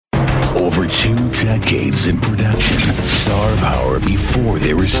Over 2 decades in production. Star power before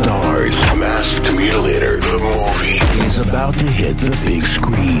they were stars. Masked Mutilator, the movie, is about to hit the big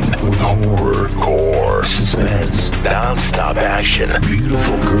screen with horror, gore, suspense, non-stop action,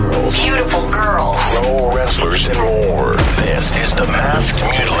 beautiful girls, pro wrestlers, and more. This is the Masked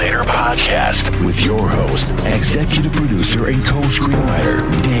Mutilator podcast with your host, executive producer and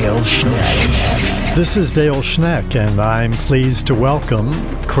co-screenwriter, Dale Schneck. This is Dale Schneck, and I'm pleased to welcome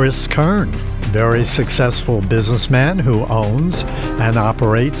Chris Kern, very successful businessman who owns and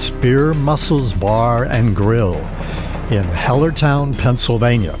operates Beer Muscles Bar and Grill in Hellertown,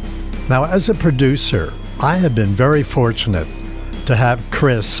 Pennsylvania. Now, as a producer, I have been very fortunate to have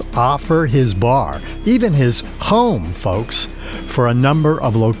Chris offer his bar, even his home, folks, for a number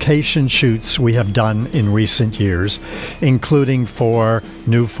of location shoots we have done in recent years, including for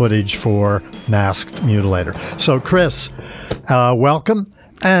new footage for Masked Mutilator. So, Chris, welcome,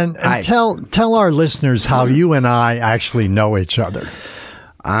 and tell our listeners how you and I actually know each other.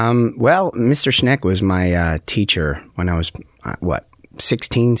 Well, Mr. Schneck was my teacher when I was,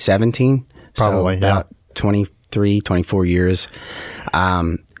 16, 17? Probably, so about 23, 24 years.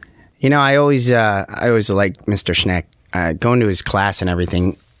 I always liked Mr. Schneck. Going to his class and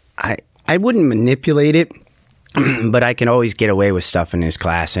everything, I wouldn't manipulate it, but I can always get away with stuff in his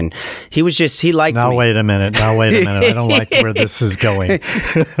class. And he liked me. Now, wait a minute. I don't like where this is going.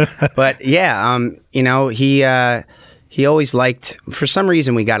 But yeah, he always liked, for some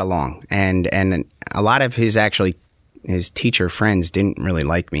reason we got along. And a lot of his teacher friends didn't really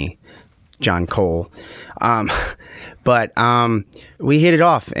like me, John Cole. But we hit it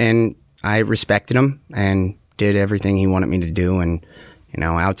off, and I respected him and did everything he wanted me to do. And,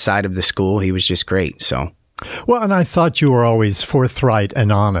 outside of the school, he was just great. So, well, and I thought you were always forthright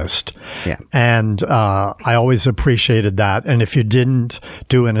and honest. Yeah. And I always appreciated that. And if you didn't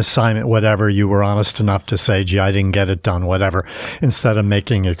do an assignment, whatever, you were honest enough to say, gee, I didn't get it done, whatever, instead of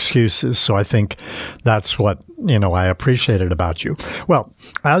making excuses. So I think that's what, I appreciated about you. Well,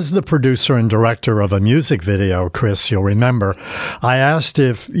 as the producer and director of a music video, Chris, you'll remember, I asked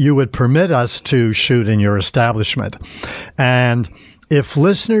if you would permit us to shoot in your establishment. And if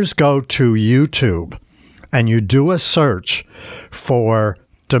listeners go to YouTube and you do a search for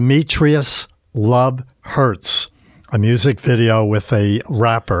Demetrius Love Hurts, a music video with a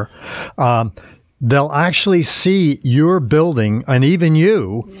rapper, they'll actually see your building and even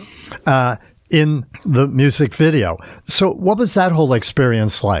you in the music video. So what was that whole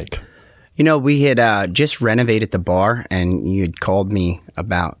experience like? We had just renovated the bar, and you had called me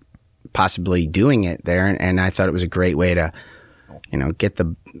about possibly doing it there, and I thought it was a great way to, get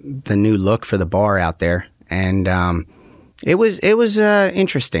the new look for the bar out there. And it was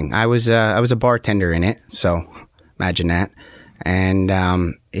interesting. I was a bartender in it, so imagine that. And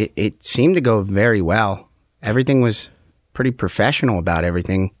it seemed to go very well. Everything was pretty professional about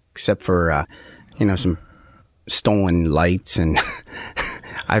everything, except for some stolen lights, and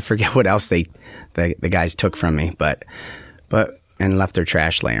I forget what else the guys took from me, but and left their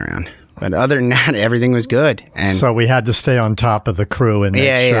trash laying around. But other than that, everything was good. And so we had to stay on top of the crew and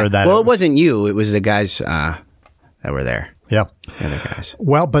make sure that. Well, it wasn't you; it was the guys that were there. Yeah, the other guys.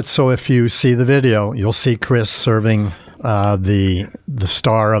 Well, but so if you see the video, you'll see Chris serving the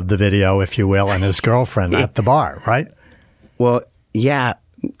star of the video, if you will, and his girlfriend at the bar, right? Well, yeah.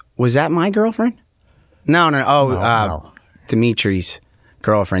 Was that my girlfriend? No. No. Dimitri's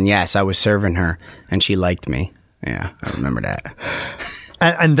girlfriend. Yes, I was serving her, and she liked me. Yeah, I remember that.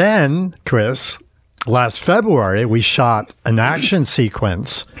 And then, Chris, last February, we shot an action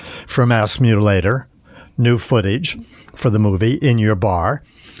sequence for Masked Mutilator, new footage for the movie in your bar.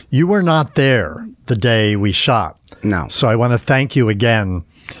 You were not there the day we shot. No. So I want to thank you again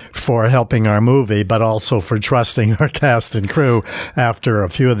for helping our movie, but also for trusting our cast and crew after a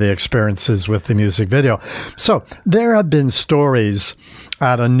few of the experiences with the music video. So there have been stories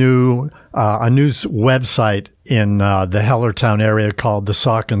at a news website in the Hellertown area called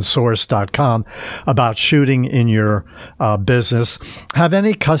thesockandsource.com about shooting in your business. Have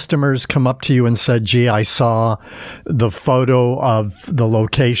any customers come up to you and said, gee, I saw the photo of the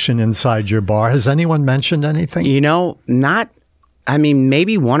location inside your bar? Has anyone mentioned anything?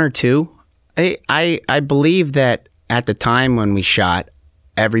 Maybe one or two. I believe that at the time when we shot,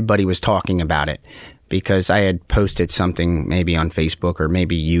 everybody was talking about it because I had posted something maybe on Facebook, or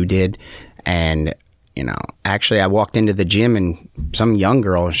maybe you did. And, actually I walked into the gym and some young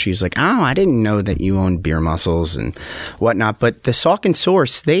girl, she's like, oh, I didn't know that you owned Beer Muscles and whatnot. But the Sock and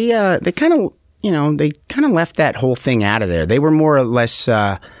Source, they kind of left that whole thing out of there. They were more or less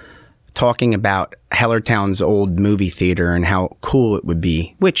talking about Hellertown's old movie theater and how cool it would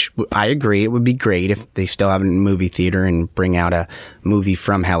be, which I agree, it would be great if they still have a movie theater and bring out a movie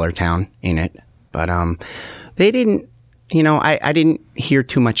from Hellertown in it. But they didn't, I didn't hear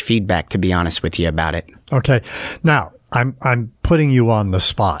too much feedback, to be honest with you, about it. Okay. Now, I'm putting you on the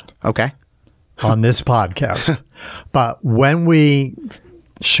spot. Okay. On this podcast. But when we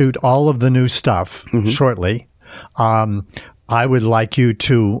shoot all of the new stuff shortly, I would like you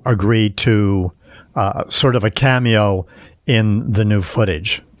to agree to sort of a cameo in the new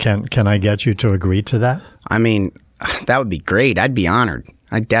footage. Can I get you to agree to that? I mean, that would be great. I'd be honored.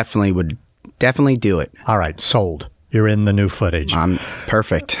 I definitely would do it. All right, sold. You're in the new footage.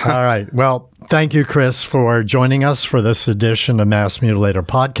 Perfect. All right. Well, thank you, Chris, for joining us for this edition of Mass Mutilator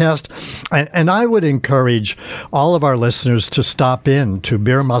Podcast. And I would encourage all of our listeners to stop in to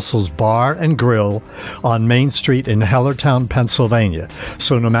Beer Muscles Bar and Grill on Main Street in Hellertown, Pennsylvania.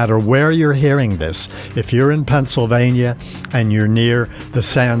 So no matter where you're hearing this, if you're in Pennsylvania and you're near the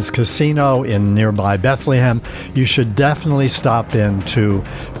Sands Casino in nearby Bethlehem, you should definitely stop in to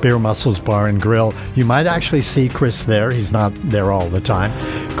Beer Muscles Bar and Grill. You might actually see Chris there. He's not there all the time.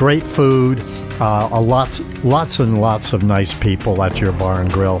 Great food. Lots and lots of nice people at your bar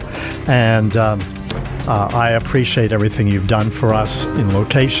and grill. And I appreciate everything you've done for us in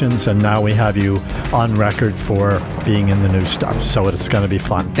locations, and now we have you on record for being in the new stuff. So it's going to be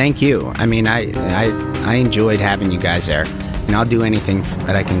fun. Thank you. I mean, I enjoyed having you guys there, and I'll do anything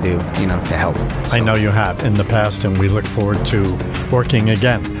that I can do, to help. So. I know you have in the past, and we look forward to working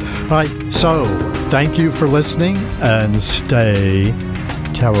again. All right. So thank you for listening, and stay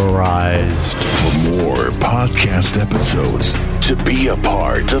terrorized. For more podcast episodes, to be a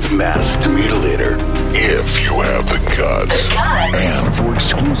part of Masked Mutilator, if you have the guts. And for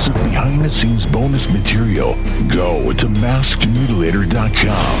exclusive behind-the-scenes bonus material, go to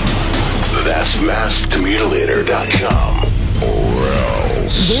maskedmutilator.com. That's maskedmutilator.com. Or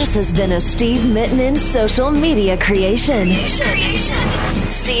else. This has been a Steve Mittman social media creation.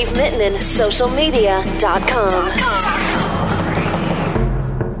 Steve Mittman, socialmedia.com.